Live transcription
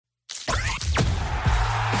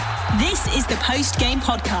This is the post-game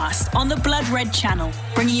podcast on the Blood Red channel,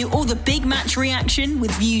 bringing you all the big match reaction with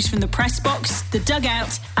views from the press box, the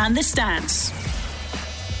dugout and the stands.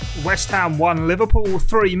 West Ham 1, Liverpool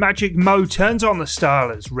 3. Magic Mo turns on the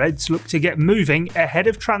Starlers. Reds look to get moving ahead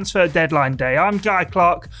of transfer deadline day. I'm Guy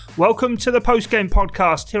Clark. Welcome to the post-game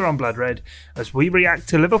podcast here on Blood Red as we react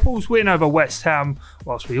to Liverpool's win over West Ham,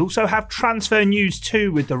 whilst we also have transfer news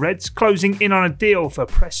too, with the Reds closing in on a deal for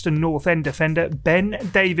Preston North End defender Ben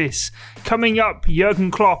Davies. Coming up,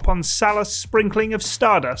 Jurgen Klopp on Salah's sprinkling of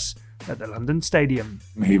stardust at the London Stadium.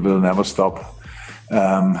 He will never stop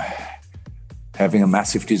having a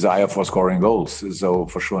massive desire for scoring goals. So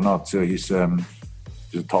for sure not. He's a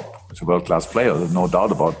world-class player, there's no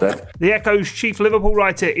doubt about that. The Echo's chief Liverpool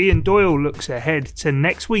writer Ian Doyle looks ahead to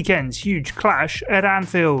next weekend's huge clash at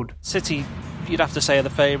Anfield. City, you'd have to say, are the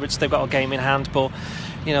favourites. They've got a game in hand, but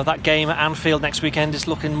you know that game at Anfield next weekend is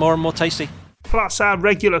looking more and more tasty. Plus, our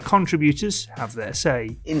regular contributors have their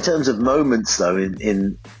say. In terms of moments, though,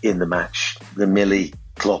 in the match, the Millie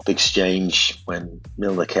Klopp exchange when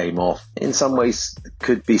Milner came off, in some ways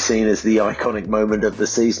could be seen as the iconic moment of the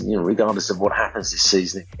season, you know, regardless of what happens this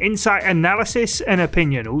season. Insight, analysis and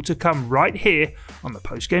opinion, all to come right here on the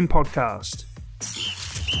post-game podcast.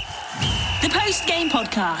 The post-game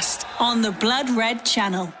podcast on the Blood Red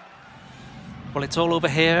channel. Well, it's all over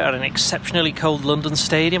here at an exceptionally cold London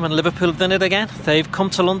stadium, and Liverpool have done it again. They've come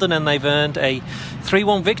to London and they've earned a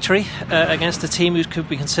 3-1 victory against a team who could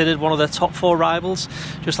be considered one of their top four rivals.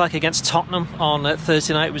 Just like against Tottenham on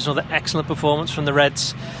Thursday night, it was another excellent performance from the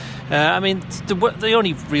Reds. The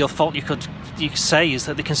only real fault you could say is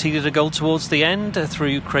that they conceded a goal towards the end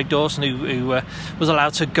through Craig Dawson, who was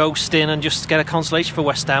allowed to ghost in and just get a consolation for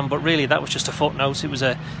West Ham. But really, that was just a footnote. It was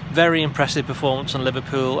a very impressive performance on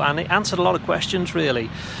Liverpool, and it answered a lot of questions, really.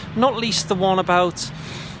 Not least the one about,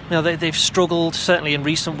 you know, they've struggled, certainly in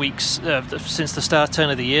recent weeks, since the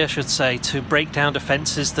turn of the year, I should say, to break down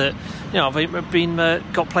defences that, you know,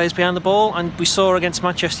 have got players behind the ball. And we saw against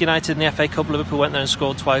Manchester United in the FA Cup, Liverpool went there and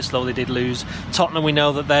scored twice, though they did lose. Tottenham, we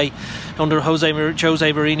know that they, under Jose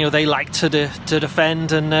Mourinho, they like to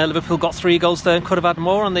defend, and Liverpool got 3 goals there and could have had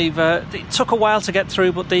more. And it took a while to get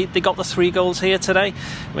through, but they got the 3 goals here today.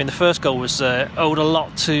 I mean, the first goal was owed a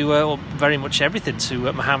lot to, very much everything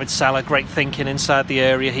to Mohamed Salah. Great thinking inside the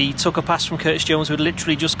area. He took a pass from Curtis Jones, who had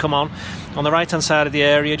literally just come on the right-hand side of the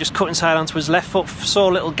area, just cut inside onto his left foot, saw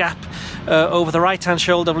a little gap over the right-hand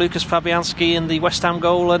shoulder of Lucas Fabianski in the West Ham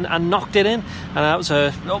goal and knocked it in. And that was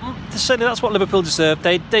certainly that's what Liverpool deserved.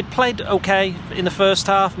 They'd played okay in the first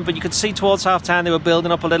half, but you could see towards half-time they were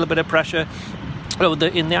building up a little bit of pressure.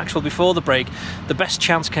 In the actual before the break, the best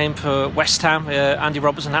chance came for West Ham. Andy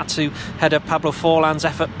Robertson had to header Pablo Forlan's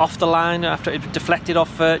effort off the line after it deflected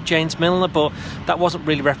off James Milner, but that wasn't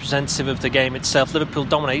really representative of the game itself. Liverpool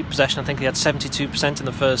dominated possession. I think they had 72% in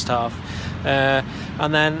the first half.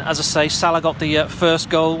 And then, as I say, Salah got the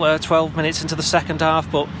first goal 12 minutes into the second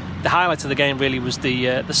half, but the highlight of the game really was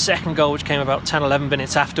the second goal, which came about 10-11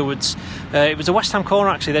 minutes afterwards. It was a West Ham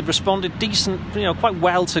corner, actually. They'd responded quite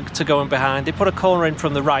well to going behind. They put a corner in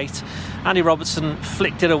from the right. Andy Robertson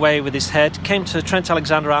flicked it away with his head, came to Trent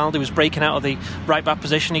Alexander-Arnold, who was breaking out of the right-back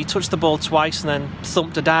position. He touched the ball twice and then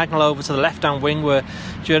thumped a diagonal over to the left-hand wing, where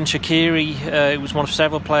Xherdan Shaqiri, who was one of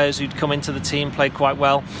several players who'd come into the team, played quite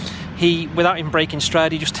well. He, without even breaking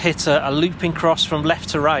stride, he just hit a looping cross from left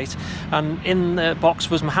to right, and in the box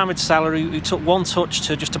was Mohamed Salah, who took one touch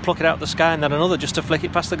to pluck it out of the sky, and then another just to flick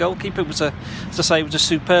it past the goalkeeper. It was a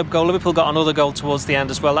superb goal. Liverpool got another goal towards the end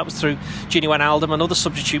as well. That was through Gini Wijnaldum. Another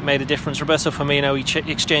substitute made a difference. Roberto Firmino,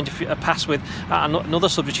 he exchanged a pass with another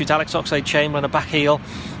substitute, Alex Oxlade-Chamberlain, a back heel.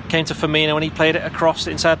 Came to Firmino and he played it across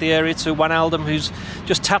inside the area to Wijnaldum, who's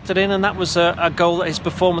just tapped it in, and that was a goal that his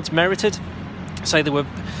performance merited. Say there were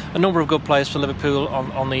a number of good players for Liverpool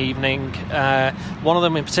on the evening. One of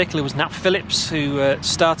them in particular was Nat Phillips, who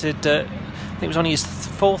started, I think it was only his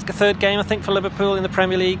third game, I think, for Liverpool in the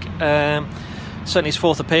Premier League. Certainly his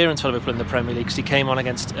fourth appearance for Liverpool in the Premier League, because he came on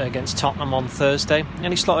against Tottenham on Thursday, and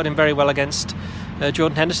he slotted in very well against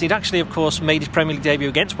Jordan Henderson. He'd actually, of course, made his Premier League debut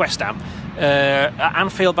against West Ham at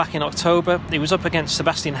Anfield back in October. He was up against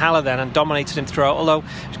Sebastian Haller then and dominated him throughout, although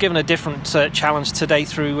he was given a different challenge today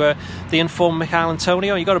through the informed Michail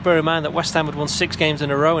Antonio. You've got to bear in mind that West Ham had won 6 games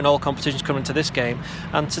in a row in all competitions coming to this game,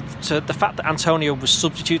 and to the fact that Antonio was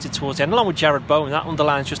substituted towards the end, along with Jared Bowen, that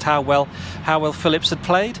underlines just how well Phillips had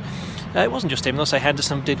played. it wasn't just him. They'll say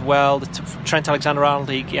Henderson did well. Trent Alexander-Arnold,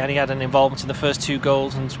 he had an involvement in the first 2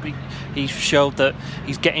 goals, and he showed that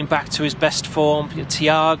he's getting back to his best form.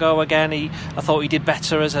 Thiago again, I thought he did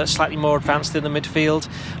better as a slightly more advanced in the midfield,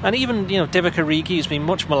 and even Divock Origi, who's been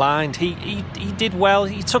much maligned, he did well.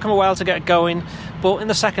 It took him a while to get going, but in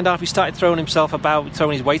the second half he started throwing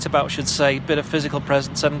his weight about, I should say, a bit of physical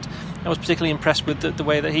presence, and I was particularly impressed with the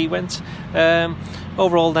way that he went.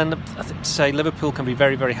 Overall, then, I think to say Liverpool can be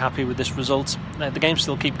very, very happy with this result. The games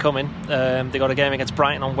still keep coming. They got a game against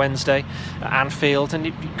Brighton on Wednesday at Anfield,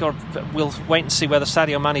 and we'll wait and see whether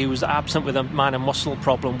Sadio Mane, who was absent with a minor muscle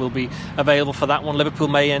problem, will be available for that one. Liverpool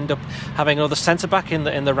may end up having another centre-back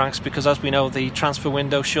in the ranks, because, as we know, the transfer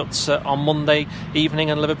window shuts on Monday evening,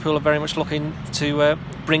 and Liverpool are very much looking to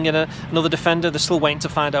bring in another defender. They're still waiting to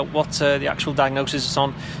find out what the actual diagnosis is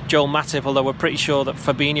on Joel Matip, although we're pretty sure that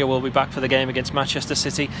Fabinho will be back for the game against Manchester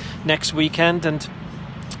City next weekend. And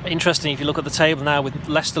interesting, if you look at the table now, with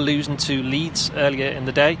Leicester losing to Leeds earlier in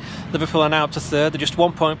the day, Liverpool are now up to 3rd. They're just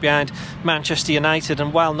 1 point behind Manchester United,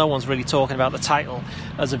 and while no one's really talking about the title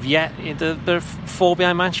as of yet, they're 4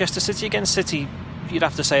 behind Manchester City. Against City, you'd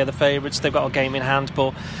have to say are the favourites. They've got a game in hand,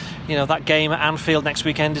 but that game at Anfield next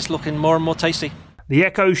weekend is looking more and more tasty. The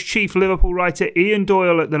Echo's chief Liverpool writer Ian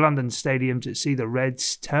Doyle at the London Stadium to see the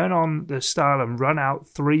Reds turn on the style and run out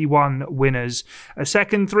 3-1 winners. A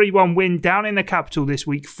second 3-1 win down in the capital this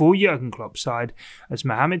week for Jurgen Klopp's side, as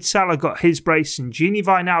Mohamed Salah got his brace and Gini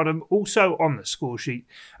Wijnaldum also on the score sheet.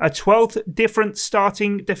 A 12th different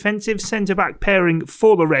starting defensive centre-back pairing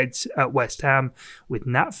for the Reds at West Ham, with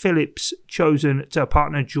Nat Phillips chosen to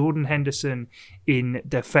partner Jordan Henderson in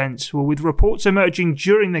defence. Well, with reports emerging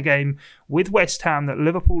during the game with West Ham that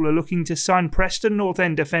Liverpool are looking to sign Preston North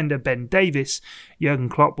End defender Ben Davies, Jurgen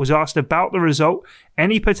Klopp was asked about the result,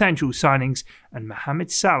 any potential signings, and Mohamed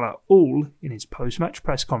Salah, all in his post-match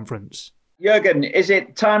press conference. Jurgen, is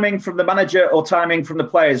it timing from the manager or timing from the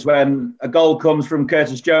players when a goal comes from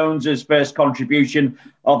Curtis Jones' first contribution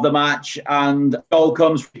of the match and a goal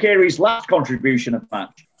comes from Kiri's last contribution of the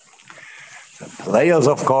match? Players,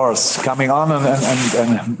 of course, coming on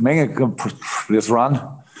and making this run.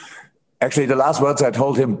 Actually, the last words I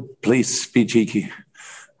told him, please be cheeky.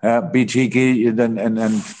 Be cheeky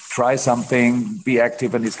and try something, be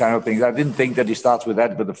active and these kind of things. I didn't think that he starts with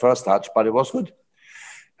that with the first touch, but it was good.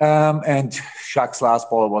 And Shaq's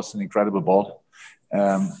last ball was an incredible ball.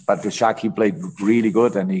 But with Shaq, he played really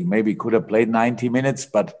good, and he maybe could have played 90 minutes,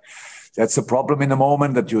 but that's the problem in the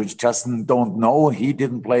moment, that you just don't know. He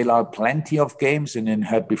didn't play plenty of games and then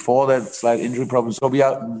had before that slight injury problems. So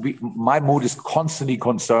my mood is constantly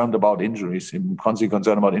concerned about injuries. I'm constantly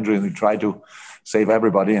concerned about injuries, and we try to save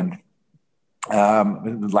everybody. And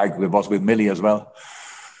like it was with Millie as well.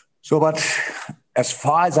 So, but as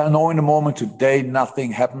far as I know in the moment today,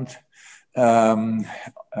 nothing happened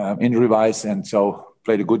injury-wise. And so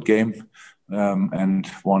played a good game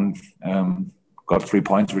and won. Got 3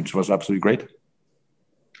 points, which was absolutely great.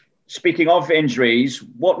 Speaking of injuries,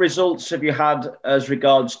 what results have you had as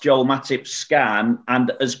regards Joel Matip's scan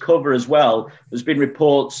and as cover as well? There's been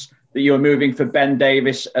reports that you are moving for Ben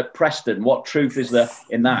Davies at Preston. What truth is there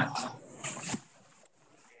in that?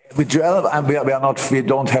 With Joel, we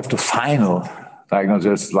don't have the final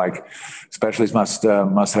diagnosis. Like specialists must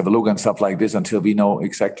have a look and stuff like this until we know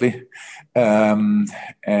exactly.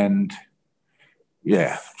 And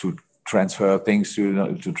yeah, to transfer things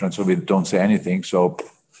to transfer, we don't say anything. So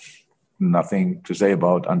nothing to say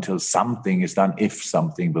about until something is done, if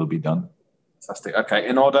something will be done. Fantastic. Okay,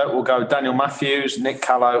 in order, we'll go Daniel Matthews, Nick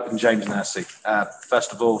Callow and James Nursey.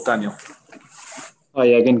 First of all, Daniel. Hi,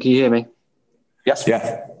 Jurgen, can you hear me? Yes.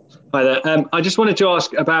 Yeah. Hi there. I just wanted to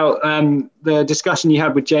ask about the discussion you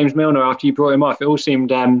had with James Milner after you brought him off. It all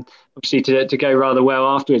seemed obviously to go rather well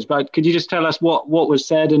afterwards, but could you just tell us what was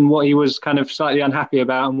said and what he was kind of slightly unhappy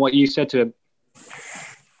about and what you said to him?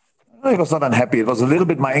 I was not unhappy. It was a little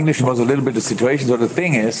bit, my English was a little bit the situation. So the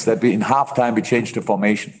thing is that in halftime we changed the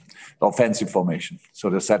formation, the offensive formation, so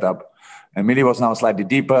the setup. And Millie was now slightly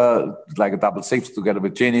deeper, like a double six together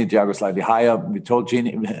with Gini. Thiago slightly higher. We told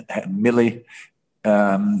Millie,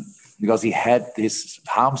 because he had his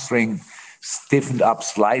hamstring stiffened up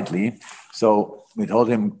slightly. So we told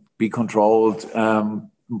him, be controlled,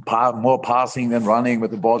 more passing than running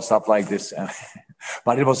with the ball, stuff like this.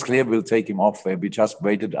 But it was clear we'll take him off. We just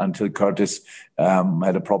waited until Curtis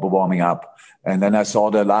had a proper warming up. And then I saw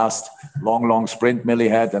the last long sprint Millie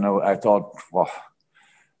had, and I thought, wow,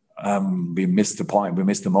 we missed the point, we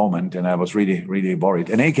missed the moment, and I was really, really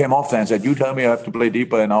worried. And he came off there and said, you tell me I have to play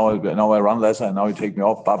deeper, and now I run lesser, and now you take me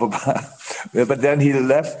off, blah, blah, blah. But then he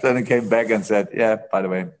left and he came back and said, yeah, by the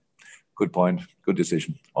way, good point, good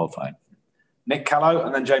decision, all fine. Nick Callow,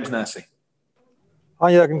 and then James Nursey.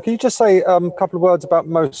 Hi, Jurgen. Can you just say a couple of words about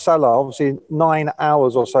Mo Salah? Obviously, 9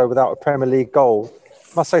 hours or so without a Premier League goal.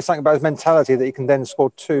 Must say something about his mentality that he can then score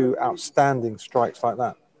 2 outstanding strikes like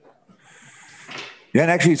that. Yeah,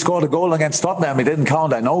 and actually he scored a goal against Tottenham. It didn't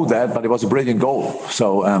count, I know that, but it was a brilliant goal.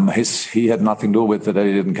 So he had nothing to do with it that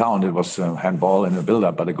it didn't count. It was handball in the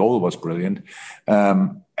build-up, but the goal was brilliant.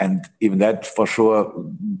 And even that, for sure,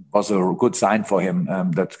 was a good sign for him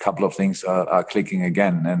that a couple of things are clicking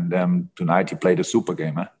again. And tonight he played a super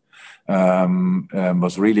game.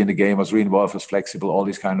 Was really in the game, was really involved, was flexible, all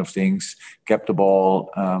these kind of things. Kept the ball,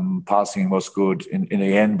 passing was good. In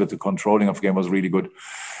the end, with the controlling of the game was really good.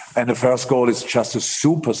 And the first goal is just a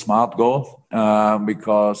super smart goal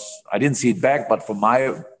because I didn't see it back, but from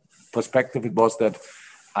my perspective, it was that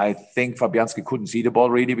I think Fabianski couldn't see the ball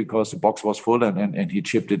really because the box was full and he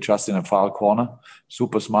chipped it just in a foul corner.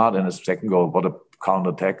 Super smart. And the second goal, what a counter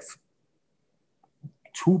attack.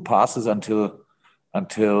 2 passes until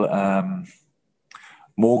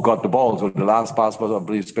Mo got the ball. So the last pass was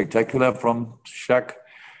pretty spectacular from Shaq.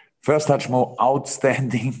 First touch, Mo,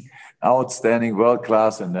 outstanding,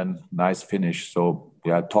 world-class, and then nice finish. So,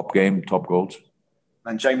 yeah, top game, top goals.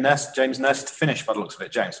 And James Ness to finish by the looks of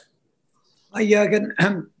it. James. Hi, Jurgen.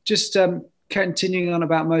 Just continuing on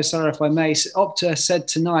about Mo Salah, if I may. Opta said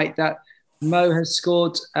tonight that Mo has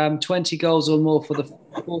scored 20 goals or more for the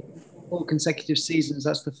 4 consecutive seasons.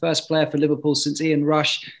 That's the first player for Liverpool since Ian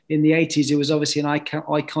Rush in the 80s. It was obviously an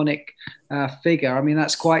iconic figure. I mean,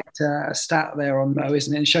 that's quite a stat there on Mo,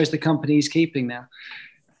 isn't it? And shows the company he's keeping now.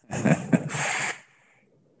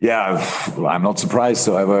 Yeah, I'm not surprised.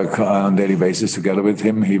 So I work on a daily basis together with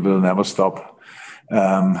him. He will never stop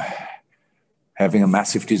having a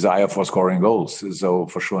massive desire for scoring goals. So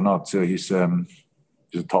for sure not. So he's a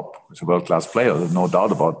world-class player. There's no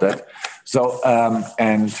doubt about that. So,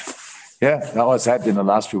 and yeah, that was said in the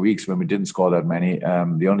last few weeks when we didn't score that many.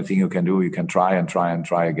 The only thing you can do, you can try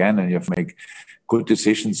again, and you have to make good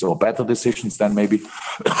decisions or better decisions than maybe.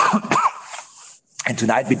 And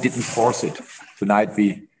tonight we didn't force it. Tonight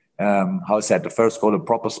we, the first goal, a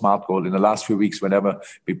proper smart goal. In the last few weeks, whenever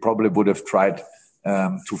we probably would have tried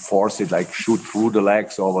to force it, like shoot through the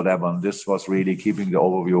legs or whatever. And this was really keeping the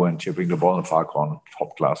overview and chipping the ball in the far corner.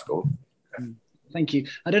 Top class goal. Thank you.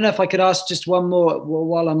 I don't know if I could ask just one more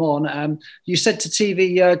while I'm on. You said to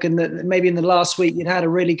TV, Jurgen, that maybe in the last week you'd had a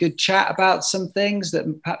really good chat about some things that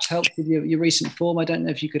perhaps helped with your recent form. I don't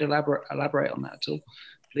know if you could elaborate on that at all,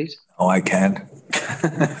 please. Oh, I can.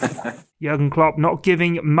 Jurgen Klopp not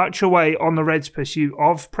giving much away on the Reds' pursuit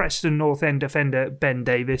of Preston North End defender Ben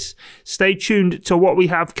Davies. Stay tuned to what we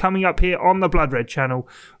have coming up here on the Blood Red channel.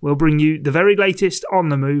 We'll bring you the very latest on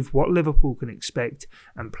the move, what Liverpool can expect,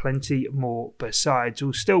 and plenty more besides.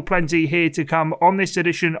 Well, still plenty here to come on this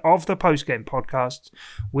edition of the Postgame Podcast,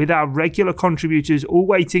 with our regular contributors all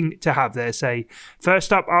waiting to have their say.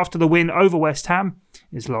 First up after the win over West Ham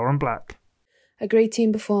is Lauren Black. A great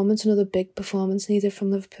team performance, another big performance needed from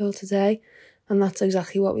Liverpool today, and that's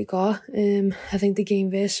exactly what we got. I think the game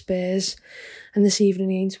versus Spurs and this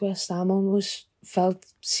evening against West Ham almost felt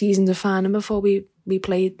season defining before we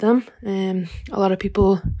played them. A lot of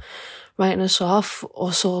people writing us off,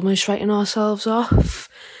 us almost writing ourselves off,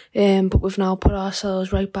 but we've now put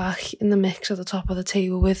ourselves right back in the mix at the top of the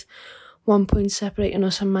table with 1 point separating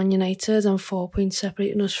us from Man United and 4 points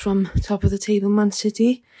separating us from top of the table Man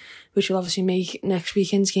City, which will obviously make next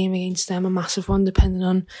weekend's game against them a massive one, depending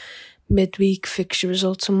on midweek fixture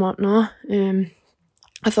results and whatnot.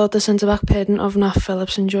 I thought the centre-back pairing of Nat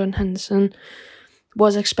Phillips and Jordan Henderson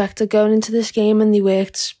was expected going into this game, and they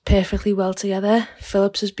worked perfectly well together.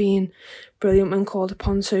 Phillips has been brilliant when called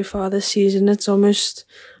upon so far this season. I almost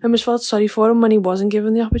felt sorry for him when he wasn't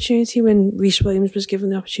given the opportunity, when Reece Williams was given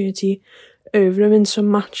the opportunity over him in some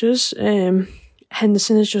matches.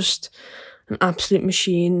 Henderson is just an absolute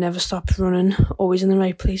machine, never stops running, always in the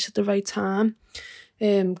right place at the right time,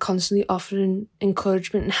 constantly offering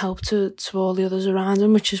encouragement and help to all the others around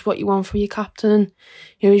him, which is what you want from your captain.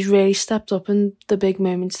 You know, he's really stepped up in the big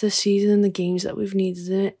moments this season, in the games that we've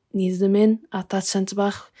needed him in at that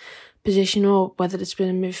centre-back position, or whether it's been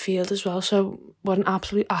in midfield as well. So what an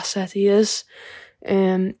absolute asset he is.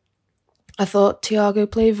 I thought Thiago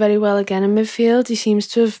played very well again in midfield. He seems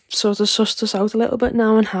to have sort of sussed us out a little bit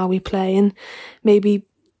now and how we play, and maybe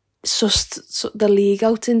sussed the league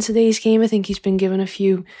out in today's game. I think he's been given a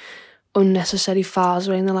few unnecessary fouls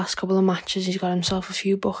away in the last couple of matches. He's got himself a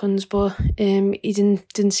few bookings, but he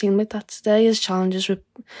didn't seem like that today. His challenges were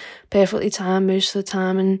perfectly timed most of the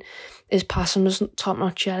time, and his passing was top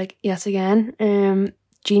notch yet again.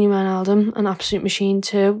 Gini Wijnaldum, an absolute machine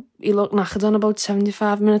too. He looked knackered on about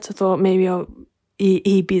 75 minutes. I thought maybe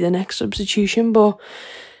he'd be the next substitution. But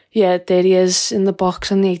yeah, there he is in the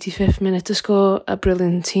box on the 85th minute to score a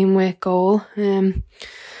brilliant teamwork goal.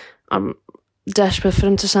 I'm desperate for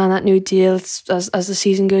him to sign that new deal. As the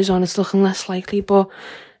season goes on, it's looking less likely, but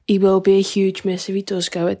he will be a huge miss if he does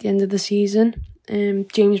go at the end of the season.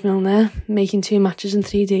 James Milner making 2 matches in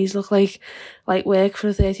 3 days look like light work for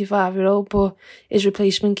a 35-year-old, but his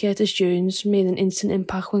replacement Curtis Jones made an instant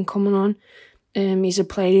impact when coming on. He's a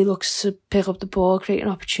player who looks to pick up the ball, create an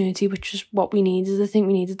opportunity, which is what we needed. I think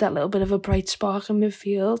we needed that little bit of a bright spark in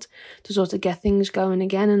midfield to sort of get things going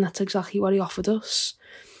again, and that's exactly what he offered us.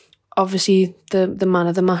 Obviously, the man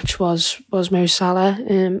of the match was Mo Salah.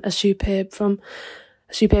 A superb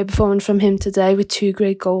performance from him today with 2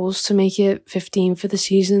 great goals to make it 15 for the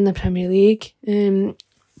season in the Premier League.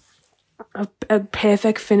 A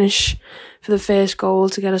perfect finish for the first goal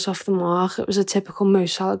to get us off the mark. It was a typical Mo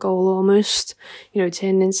Salah goal almost.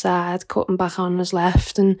 Turning inside, cutting back on his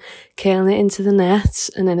left and curling it into the net.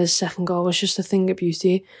 And then his second goal was just a thing of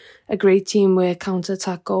beauty. A great teamwork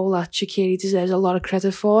counter-attack goal that Shaqiri deserves a lot of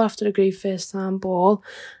credit for after a great first-time ball.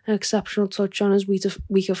 An exceptional touch on his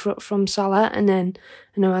weaker foot from Salah, and then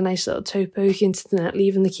a nice little toe poke into the net,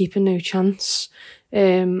 leaving the keeper no chance.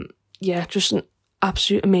 Just an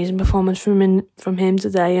absolute amazing performance from him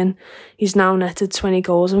today, and he's now netted 20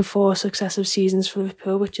 goals in 4 successive seasons for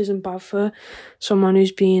Liverpool, which isn't bad for someone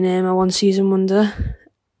who's been a one-season wonder.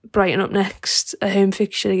 Brighton up next, a home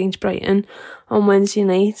fixture against Brighton on Wednesday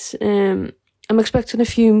night. I'm expecting a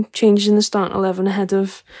few changes in the starting 11 ahead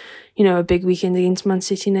of, a big weekend against Man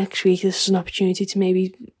City next week. This is an opportunity to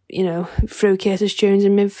maybe, throw Curtis Jones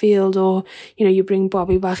in midfield, or, you bring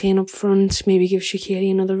Bobby back in up front, maybe give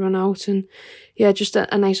Shaqiri another run out, and just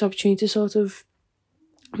a nice opportunity to sort of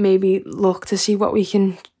maybe look to see what we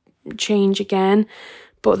can change again.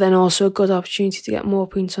 But then also a good opportunity to get more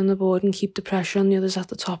points on the board and keep the pressure on the others at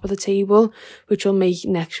the top of the table, which will make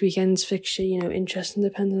next weekend's fixture, interesting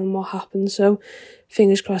depending on what happens. So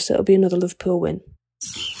fingers crossed it'll be another Liverpool win.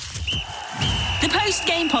 The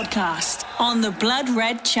post-game podcast on the Blood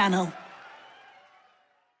Red Channel.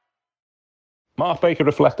 Mark Baker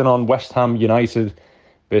reflecting on West Ham United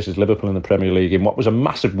versus Liverpool in the Premier League in what was a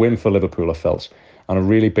massive win for Liverpool, I felt, and a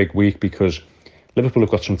really big week because Liverpool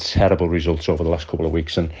have got some terrible results over the last couple of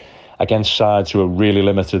weeks, and against sides who are really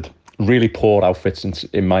limited, really poor outfits,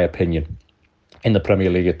 in my opinion, in the Premier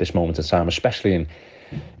League at this moment in time, especially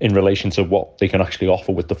in relation to what they can actually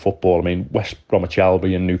offer with the football. I mean, West Bromwich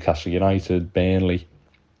Albion, Newcastle United, Burnley,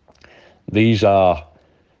 these are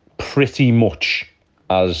pretty much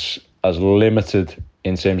as limited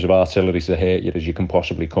in terms of artillery to hurt you as you can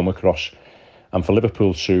possibly come across. And for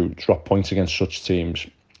Liverpool to drop points against such teams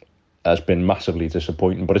has been massively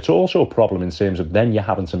disappointing. But it's also a problem in terms of then you're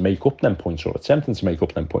having to make up them points, or attempting to make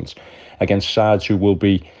up them points against sides who will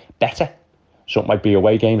be better. So it might be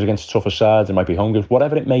away games against tougher sides, it might be home games,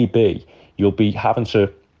 whatever it may be, you'll be having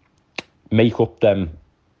to make up them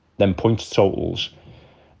points totals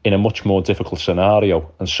in a much more difficult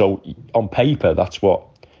scenario. And so on paper, that's what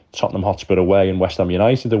Tottenham Hotspur away and West Ham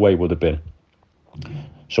United away would have been.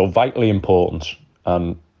 So vitally important,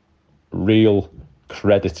 and real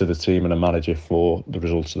credit to the team and the manager for the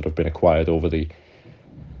results that have been acquired over the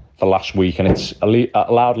last week. And it's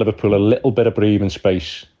allowed Liverpool a little bit of breathing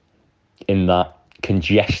space in that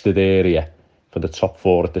congested area for the top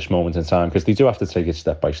 4 at this moment in time, because they do have to take it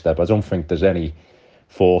step by step. I don't think there's any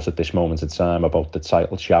thought at this moment in time about the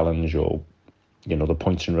title challenge or the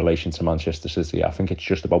points in relation to Manchester City. I think it's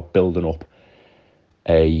just about building up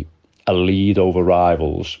a lead over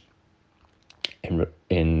rivals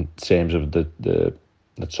in terms of the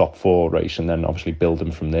top 4 race, and then obviously build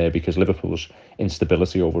them from there, because Liverpool's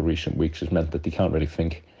instability over recent weeks has meant that they can't really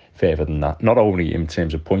think further than that. Not only in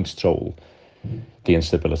terms of points total, the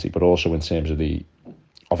instability, but also in terms of the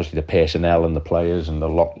personnel and the players and the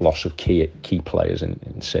loss of key players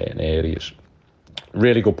in certain areas.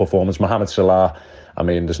 Really good performance. Mohamed Salah, I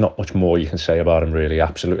mean, there's not much more you can say about him, really.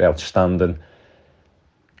 Absolutely outstanding.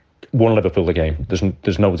 Won Liverpool the game.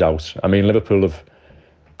 There's no doubt. I mean, Liverpool have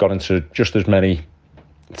got into just as many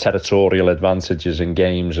territorial advantages in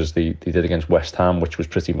games as they did against West Ham, which was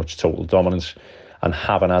pretty much total dominance, and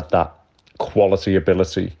haven't had that quality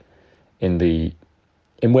ability in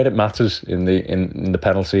where it matters, in the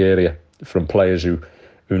penalty area, from players who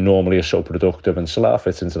normally are so productive. And Salah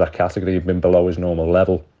fits into that category. He's been below his normal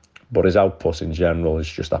level, but his output in general is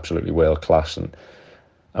just absolutely world class. And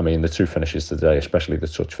I mean, the 2 finishes today, especially the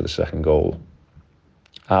touch for the second goal,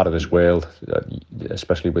 out of this world,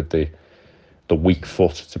 especially with the the weak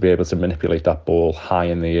foot to be able to manipulate that ball high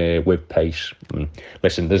in the air with pace. And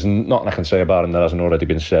listen, there's nothing I can say about him that hasn't already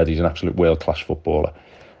been said. He's an absolute world-class footballer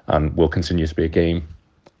and will continue to be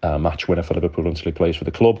a match winner for Liverpool until he plays for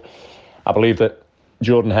the club. I believe that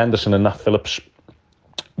Jordan Henderson and Nat Phillips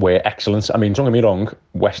were excellent. I mean, don't get me wrong,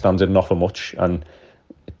 West Ham didn't offer much, and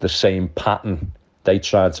the same pattern they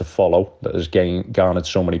tried to follow that has garnered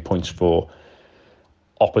so many points for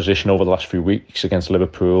opposition over the last few weeks against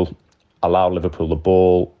Liverpool, allow Liverpool the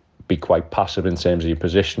ball, be quite passive in terms of your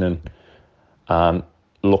positioning, and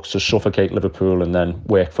look to suffocate Liverpool and then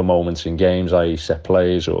work for moments in games, i.e. set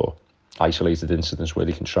plays or isolated incidents where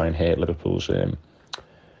they can try and hurt Liverpool's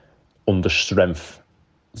under-strength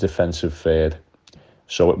defensive third.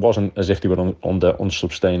 So it wasn't as if they were under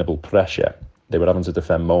unsustainable pressure. They were having to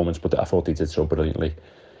defend moments, but I thought they did so brilliantly.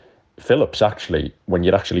 Phillips, actually, when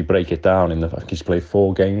you actually break it down, I think he's played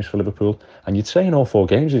 4 games for Liverpool, and you'd say in all 4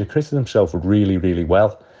 games he's acquitted himself really, really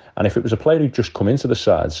well. And if it was a player who'd just come into the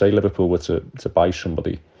side, say Liverpool were to buy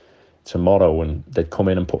somebody tomorrow and they'd come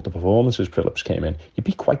in and put the performances Phillips came in, you'd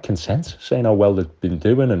be quite content, saying how well they'd been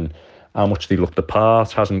doing and how much they looked the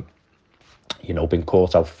part, hasn't, been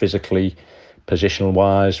caught out physically,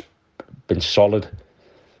 positional-wise, been solid.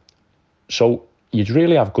 So you'd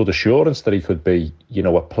really have good assurance that he could be,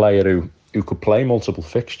 a player who could play multiple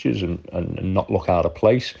fixtures and not look out of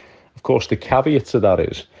place. Of course, the caveat to that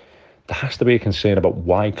is there has to be a concern about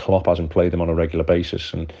why Klopp hasn't played him on a regular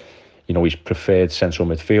basis. And, he's preferred central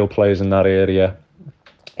midfield players in that area.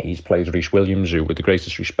 He's played Reece Williams, who, with the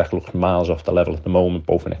greatest respect, looks miles off the level at the moment,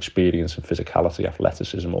 both in experience and physicality,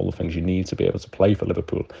 athleticism, all the things you need to be able to play for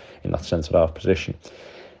Liverpool in that centre-half position.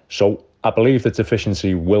 So I believe the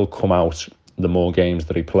deficiency will come out the more games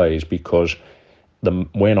that he plays, because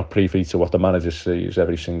we're not privy to what the manager sees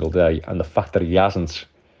every single day, and the fact that he hasn't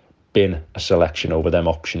been a selection over them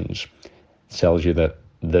options tells you that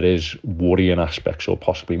there is worrying aspects, or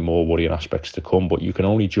possibly more worrying aspects to come, but you can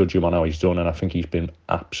only judge him on how he's done, and I think he's been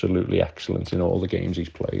absolutely excellent in all the games he's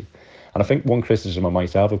played. And I think one criticism I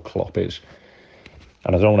might have of Klopp is,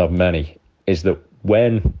 and I don't have many, is that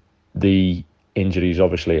when the injuries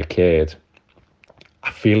obviously occurred,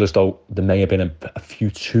 I feel as though there may have been a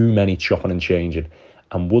few too many chopping and changing,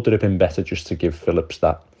 and would it have been better just to give Phillips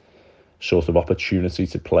that sort of opportunity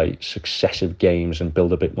to play successive games and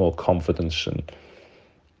build a bit more confidence? And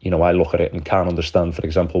I look at it and can't understand, for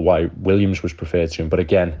example, why Williams was preferred to him. But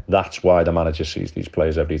again, that's why the manager sees these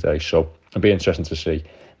players every day. So it'll be interesting to see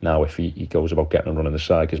now if he goes about getting a run in the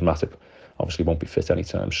side, because Matip obviously won't be fit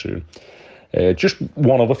anytime soon. Just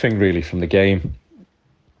one other thing really from the game.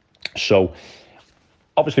 So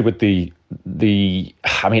obviously with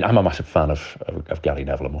I'm a massive fan of Gary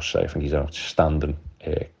Neville, I must say. I think he's an outstanding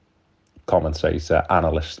commentator,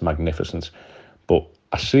 analyst, magnificent. But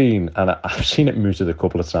I've seen it mooted a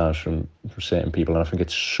couple of times from certain people, and I think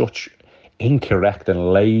it's such incorrect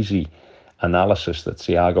and lazy analysis that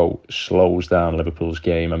Thiago slows down Liverpool's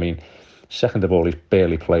game. I mean, second of all, he's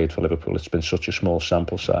barely played for Liverpool. It's been such a small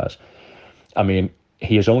sample size. I mean,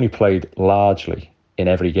 he has only played largely in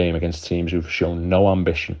every game against teams who've shown no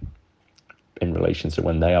ambition in relation to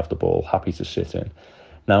when they have the ball, happy to sit in.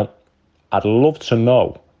 Now, I'd love to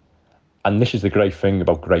know, and this is the great thing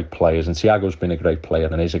about great players, and Thiago's been a great player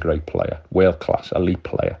and is a great player, world-class, elite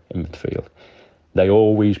player in midfield. They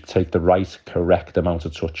always take the right, correct amount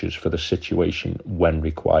of touches for the situation when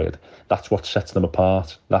required. That's what sets them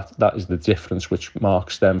apart. That is the difference which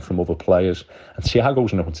marks them from other players. And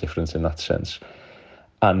Thiago's no different in that sense.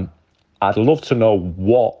 And I'd love to know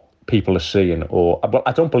what people are seeing, but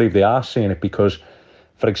I don't believe they are seeing it, because,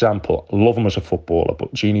 for example, love him as a footballer,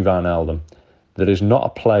 but Gini Wijnaldum, there is not a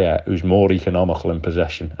player who's more economical in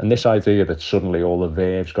possession. And this idea that suddenly all the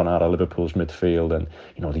verve's gone out of Liverpool's midfield, and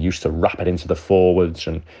they used to wrap it into the forwards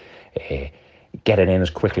and get it in as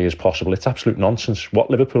quickly as possible, it's absolute nonsense. What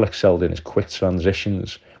Liverpool excelled in is quick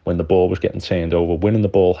transitions when the ball was getting turned over, winning the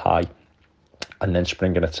ball high, and then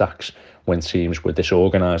springing attacks when teams were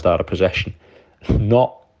disorganised out of possession.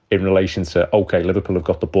 Not in relation to, okay, Liverpool have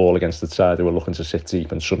got the ball against the side who were looking to sit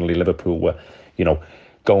deep, and suddenly Liverpool were,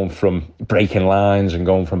 going from breaking lines and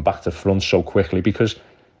going from back to front so quickly, because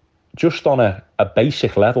just on a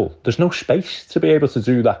basic level, there's no space to be able to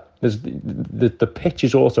do that. The pitch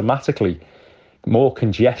is automatically more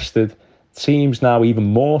congested. Teams now, even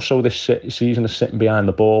more so this season, are sitting behind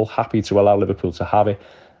the ball, happy to allow Liverpool to have it.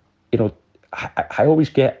 I always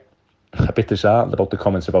get a bit disheartened about the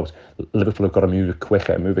comments about Liverpool have got to move it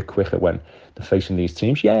quicker when they're facing these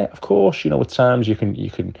teams. Yeah, of course, at times you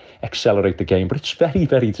can accelerate the game, but it's very,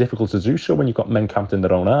 very difficult to do so when you've got men camped in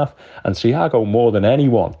their own half. And Thiago, more than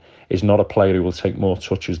anyone, is not a player who will take more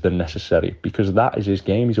touches than necessary, because that is his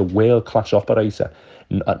game. He's a world-class operator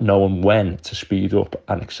at knowing when to speed up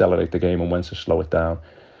and accelerate the game and when to slow it down.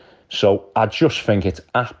 So I just think it's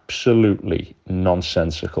absolutely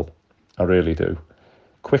nonsensical. I really do.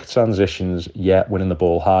 Quick transitions, yeah, winning the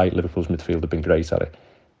ball high. Liverpool's midfield have been great at it.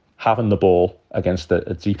 Having the ball against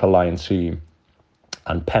a deeper lying team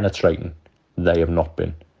and penetrating, they have not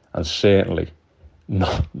been. And certainly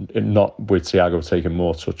not with Thiago taking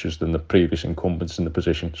more touches than the previous incumbents in the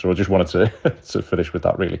position. So I just wanted to finish with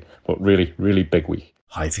that, really. But really, really big week.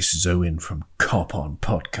 Hi, this is Owen from Cop On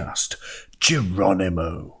Podcast.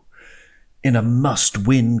 Geronimo. In a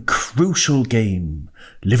must-win crucial game,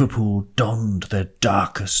 Liverpool donned their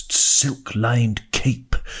darkest silk-lined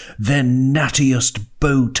cape, their nattiest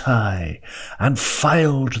bow tie, and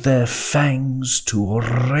filed their fangs to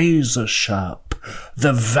razor sharp.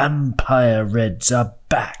 The Vampire Reds are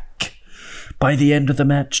back. By the end of the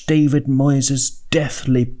match, David Moyes'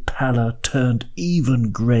 deathly pallor turned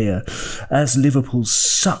even greyer as Liverpool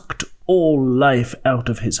sucked all life out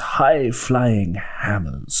of his high-flying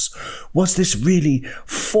hammers. Was this really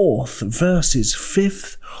 4th versus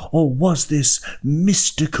 5th, or was this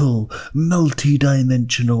mystical,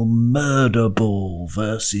 multi-dimensional murder ball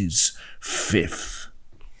versus 5th?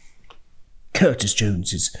 Curtis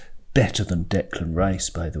Jones is better than Declan Rice,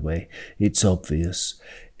 by the way. It's obvious.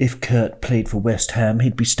 If Kurt played for West Ham,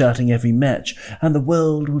 he'd be starting every match, and the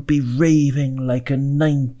world would be raving like a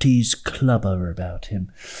 90s clubber about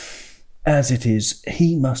him. As it is,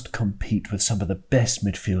 he must compete with some of the best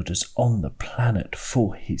midfielders on the planet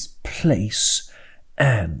for his place,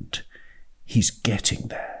 and he's getting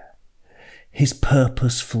there. His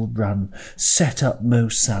purposeful run set up Mo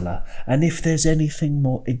Salah, and if there's anything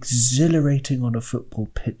more exhilarating on a football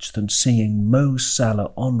pitch than seeing Mo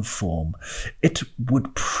Salah on form, it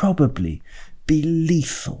would probably be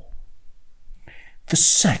lethal. The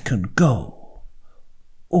second goal.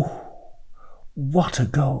 Oh, what a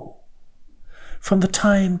goal. From the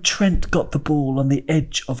time Trent got the ball on the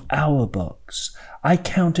edge of our box, I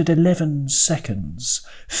counted 11 seconds,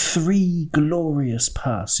 3 glorious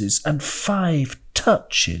passes and 5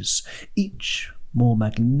 touches, each more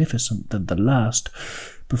magnificent than the last,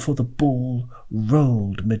 before the ball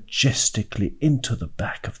rolled majestically into the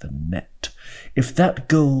back of the net. If that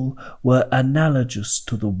goal were analogous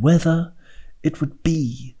to the weather, it would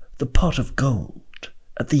be the pot of gold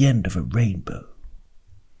at the end of a rainbow.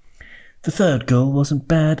 The third goal wasn't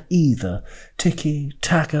bad either.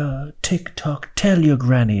 Ticky-taka, tick-tock, tell your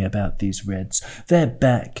granny about these Reds. They're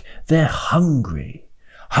back. They're hungry.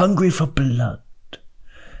 Hungry for blood.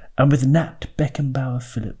 And with Nat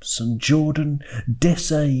Beckenbauer-Phillips and Jordan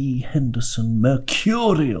Desai Henderson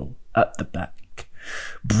mercurial at the back.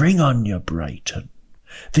 Bring on your Brighton.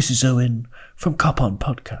 This is Owen from Cop On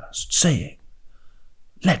Podcast saying,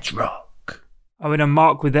 let's rock. Owen and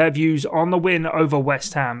Mark with their views on the win over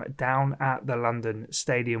West Ham down at the London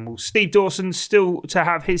Stadium. Well, Steve Dawson still to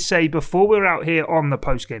have his say before we're out here on the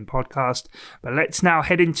post-game podcast. But let's now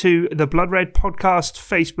head into the Blood Red Podcast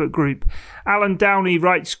Facebook group. Alan Downey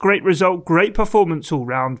writes, great result, great performance all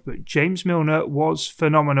round, but James Milner was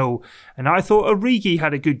phenomenal. And I thought Origi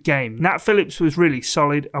had a good game. Nat Phillips was really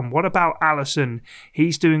solid. And what about Alisson?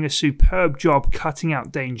 He's doing a superb job cutting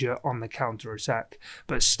out danger on the counter-attack.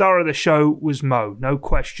 But star of the show was Mo, no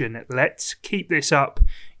question. Let's keep this up.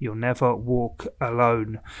 You'll never walk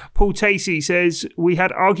alone. Paul Tacey says, we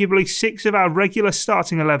had arguably 6 of our regular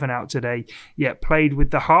starting 11 out today, yet played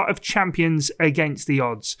with the heart of champions against the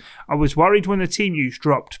odds. I was worried when the team news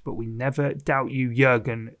dropped, but we never doubt you,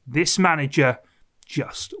 Jurgen. This manager,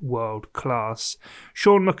 just world class.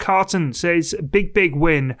 Sean McCartan says, big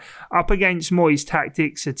win up against Moyes'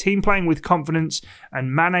 tactics, a team playing with confidence,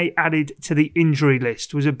 and Mane added to the injury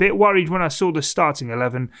list. Was a bit worried when I saw the starting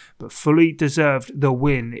 11, but fully deserved the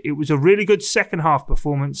win. It was a really good second half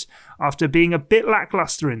performance after being a bit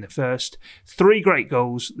lacklustre in the first. 3 great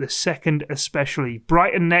goals, the second especially.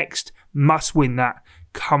 Brighton next, must win that.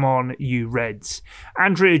 Come on, you Reds.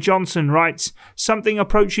 Andrea Johnson writes, something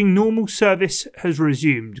approaching normal service has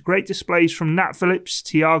resumed. Great displays from Nat Phillips,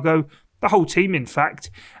 Thiago, the whole team in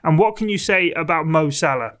fact. And what can you say about Mo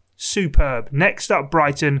Salah? Superb. Next up,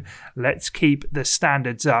 Brighton. Let's keep the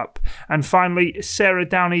standards up. And finally, Sarah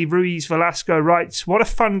Downey Ruiz Velasco writes, what a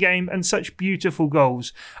fun game and such beautiful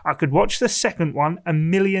goals. I could watch the second one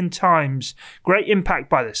 1,000,000 times. Great impact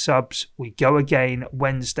by the subs. We go again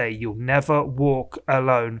Wednesday. You'll never walk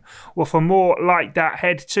alone. Well, for more like that,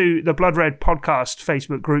 head to the Blood Red Podcast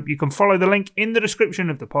Facebook group. You can follow the link in the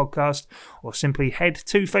description of the podcast, or simply head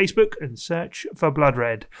to Facebook and search for Blood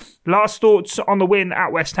Red. Last thoughts on the win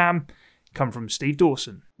at West Ham. come from Steve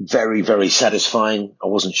Dawson. Very, very satisfying. I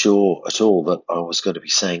wasn't sure at all that I was going to be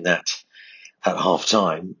saying that at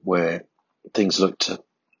half-time, where things looked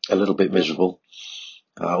a little bit miserable.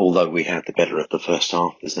 Although we had the better of the first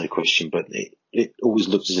half, there's no question, but it always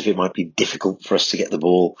looked as if it might be difficult for us to get the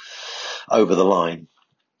ball over the line.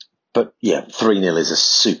 But yeah, 3-0 is a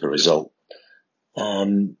super result.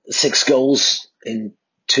 6 goals in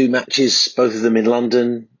 2 matches, both of them in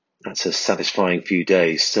London. That's a satisfying few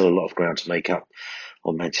days. Still a lot of ground to make up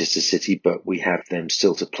on Manchester City, but we have them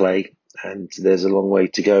still to play, and there's a long way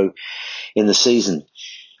to go in the season.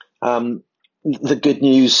 The good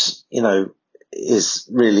news, is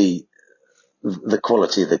really the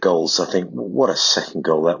quality of the goals. I think what a second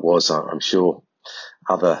goal that was. I'm sure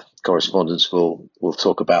other correspondents will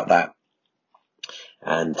talk about that,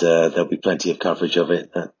 and there'll be plenty of coverage of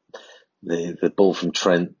it. The ball from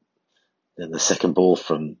Trent, and the second ball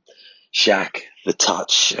from Shaq, the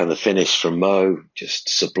touch and the finish from Mo, just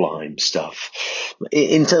sublime stuff.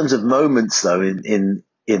 In terms of moments, though, in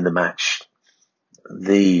the match,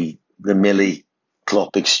 the Millie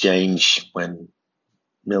Klopp exchange when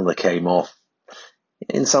Milner came off,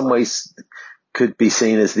 in some ways could be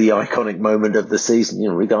seen as the iconic moment of the season.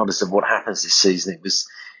 Regardless of what happens this season,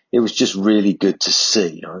 it was just really good to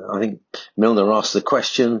see. I think Milner asked the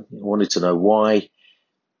question, wanted to know why.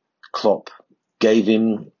 Klopp gave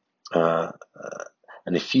him an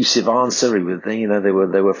effusive answer.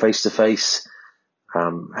 They were face to face,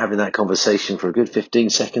 having that conversation for a good 15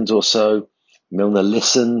 seconds or so. Milner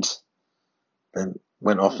listened, then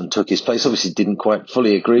went off and took his place. Obviously didn't quite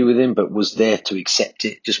fully agree with him, but was there to accept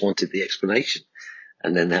it, just wanted the explanation.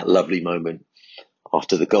 And then that lovely moment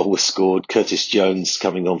after the goal was scored, Curtis Jones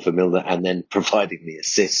coming on for Milner and then providing the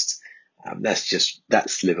assist.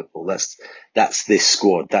 That's Liverpool. That's this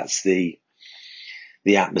squad. That's the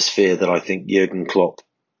atmosphere that I think Jurgen Klopp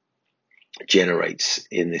generates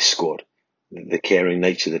in this squad. The caring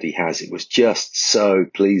nature that he has. It was just so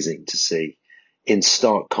pleasing to see, in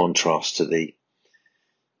stark contrast to the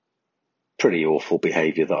pretty awful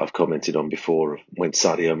behaviour that I've commented on before, when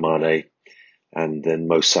Sadio Mane and then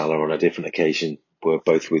Mo Salah on a different occasion were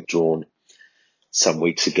both withdrawn some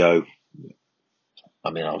weeks ago. I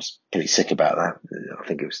was pretty sick about that. I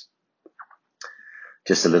think it was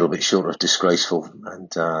just a little bit short of disgraceful,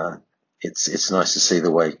 and it's nice to see the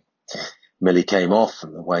way Millie came off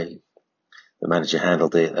and the way the manager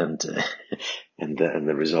handled it, and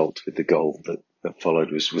the result with the goal that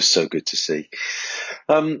followed was so good to see.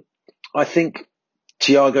 I think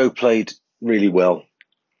Thiago played really well.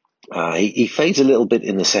 He fades a little bit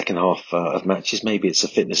in the second half of matches. Maybe it's a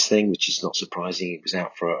fitness thing, which is not surprising. He was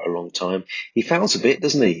out for a long time. He fouls a bit,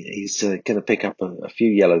 doesn't he? He's going to pick up a few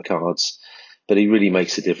yellow cards, but he really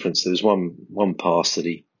makes a difference. There was one pass that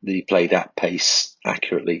he played at pace,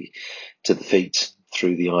 accurately to the feet,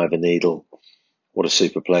 through the eye of a needle. What a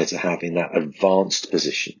super player to have in that advanced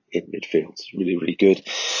position in midfield. Really, really good.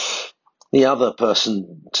 The other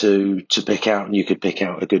person to pick out, and you could pick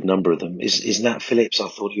out a good number of them, is Nat Phillips. I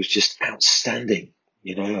thought he was just outstanding.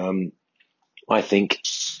 I think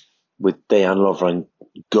with Dejan Lovren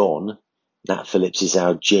gone, Nat Phillips is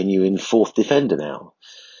our genuine fourth defender now.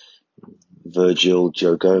 Virgil,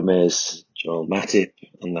 Joe Gomez, Joel Matip,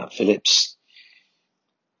 and Nat Phillips.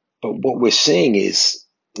 But what we're seeing is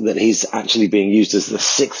that he's actually being used as the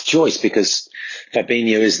sixth choice, because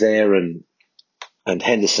Fabinho is there and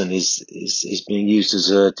Henderson is being used as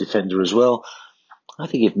a defender as well. I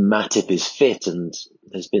think if Matip is fit, and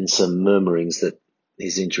there's been some murmurings that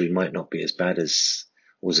his injury might not be as bad as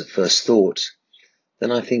was at first thought,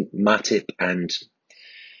 then I think Matip and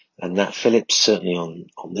Nat Phillips, certainly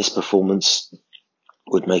on this performance,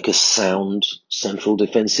 would make a sound central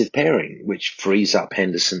defensive pairing, which frees up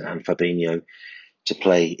Henderson and Fabinho to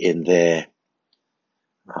play in their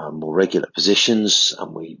more regular positions.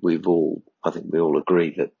 And I think we all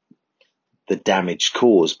agree that the damage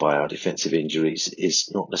caused by our defensive injuries is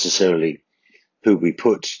not necessarily who we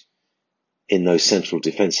put in those central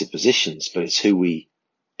defensive positions, but it's who we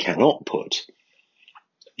cannot put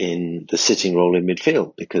in the sitting role in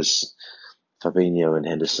midfield, because Fabinho and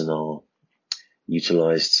Henderson are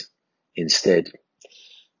utilised instead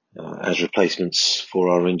as replacements for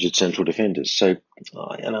our injured central defenders. So,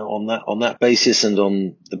 on that basis, and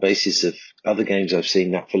on the basis of other games I've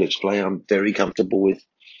seen Nat Phillips play, I'm very comfortable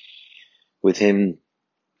with him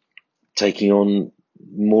taking on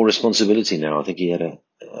more responsibility now. I think he had an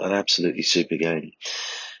absolutely super game.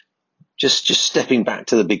 Just stepping back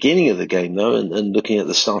to the beginning of the game, though, and looking at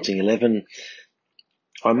the starting 11,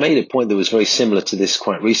 I made a point that was very similar to this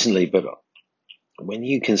quite recently, but when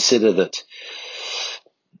you consider that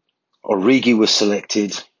Origi was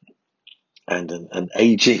selected, and an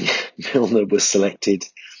ageing Milner was selected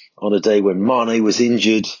on a day when Mane was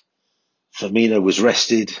injured, Firmino was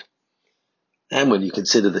rested, and when you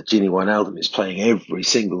consider that Gini Wijnaldum is playing every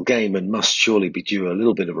single game and must surely be due a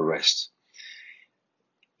little bit of a rest,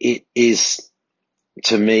 it is,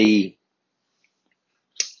 to me,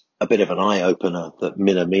 a bit of an eye-opener that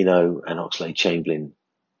Minamino and Oxlade-Chamberlain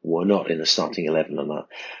were not in the starting 11. And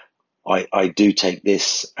I do take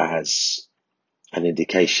this as an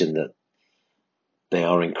indication that they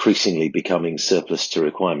are increasingly becoming surplus to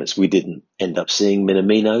requirements. We didn't end up seeing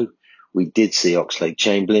Minamino. We did see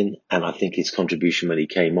Oxlade-Chamberlain, and I think his contribution when he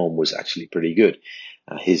came on was actually pretty good.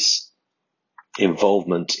 His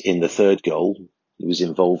involvement in the third goal, he was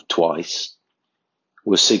involved twice,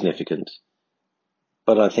 was significant.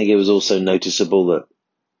 But I think it was also noticeable that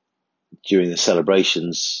during the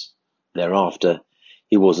celebrations thereafter,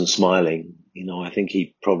 he wasn't smiling. I think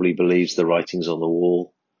he probably believes the writing's on the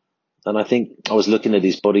wall. And I think I was looking at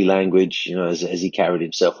his body language, as he carried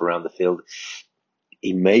himself around the field.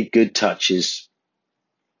 He made good touches,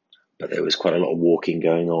 but there was quite a lot of walking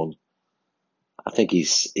going on. I think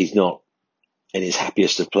he's not in his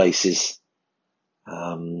happiest of places.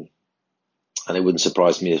 And it wouldn't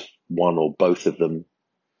surprise me if one or both of them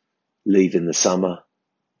leave in the summer,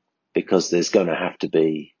 because there's going to have to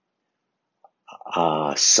be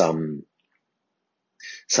some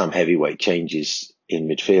heavyweight changes in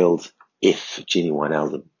midfield if Gini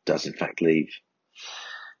Wijnaldum does in fact leave.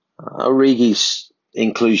 Origi's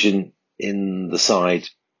inclusion in the side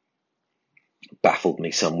baffled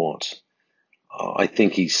me somewhat. I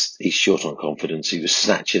think he's short on confidence. He was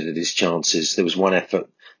snatching at his chances. There was one effort,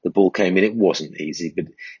 the ball came in. It wasn't easy, but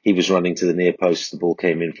he was running to the near post. The ball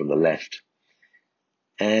came in from the left.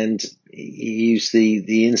 And he used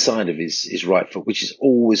the inside of his right foot, which is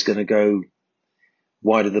always going to go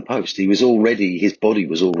wide of the post. His body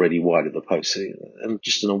was already wide of the post. And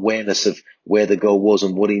just an awareness of where the goal was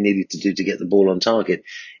and what he needed to do to get the ball on target.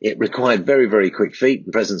 It required very, very quick feet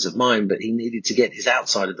and presence of mind, but he needed to get his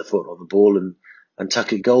outside of the foot on the ball and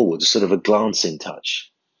tuck it goalwards, sort of a glancing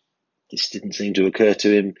touch. This didn't seem to occur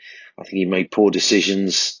to him. I think he made poor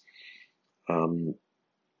decisions.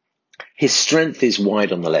 His strength is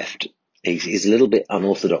wide on the left. He's a little bit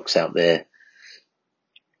unorthodox out there.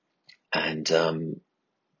 And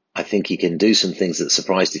I think he can do some things that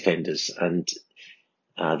surprise defenders. And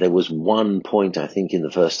there was one point, I think, in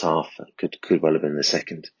the first half, could well have been the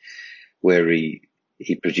second, where he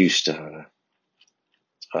produced a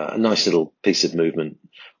nice little piece of movement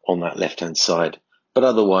on that left-hand side. But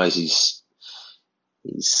otherwise, he's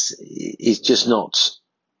just not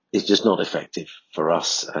effective for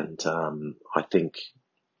us. And I think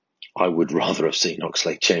I would rather have seen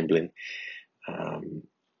Oxlade-Chamberlain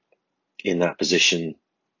in that position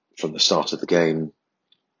from the start of the game.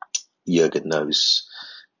 Jurgen knows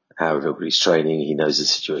how everybody's training. He knows the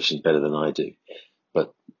situation better than I do.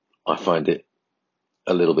 But I find it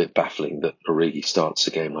a little bit baffling that Origi starts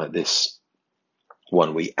a game like this,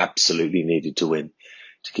 one we absolutely needed to win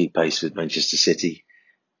to keep pace with Manchester City.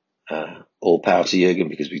 All power to Jurgen,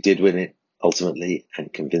 because we did win it ultimately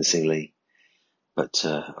and convincingly. But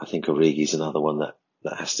I think Origi's another one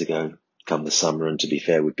that has to go come the summer. And to be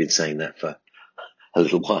fair, we've been saying that for a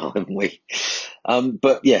little while, haven't we?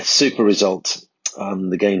 But yeah, super result.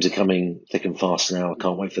 The games are coming thick and fast now. I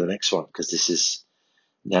can't wait for the next one, because this is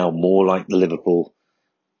now more like the Liverpool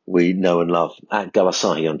we know and love. At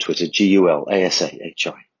Gulasahi on Twitter,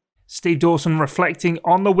 Gulasahi. Steve Dawson reflecting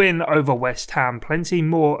on the win over West Ham. Plenty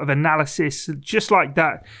more of analysis just like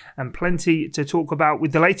that, and plenty to talk about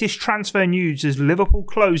with the latest transfer news as Liverpool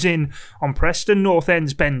close in on Preston North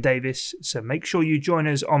End's Ben Davies. So make sure you join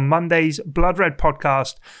us on Monday's Blood Red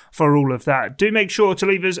podcast for all of that. Do make sure to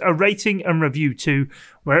leave us a rating and review too,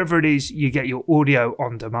 wherever it is you get your audio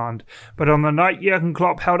on demand. But on the night, Jurgen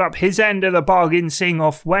Klopp held up his end of the bargain, seeing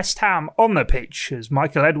off West Ham on the pitch as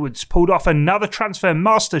Michael Edwards pulled off another transfer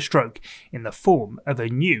masterstroke in the form of a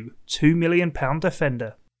new £2 million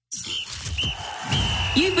defender.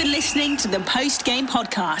 You've been listening to the post-game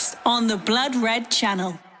podcast on the Blood Red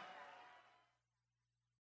channel.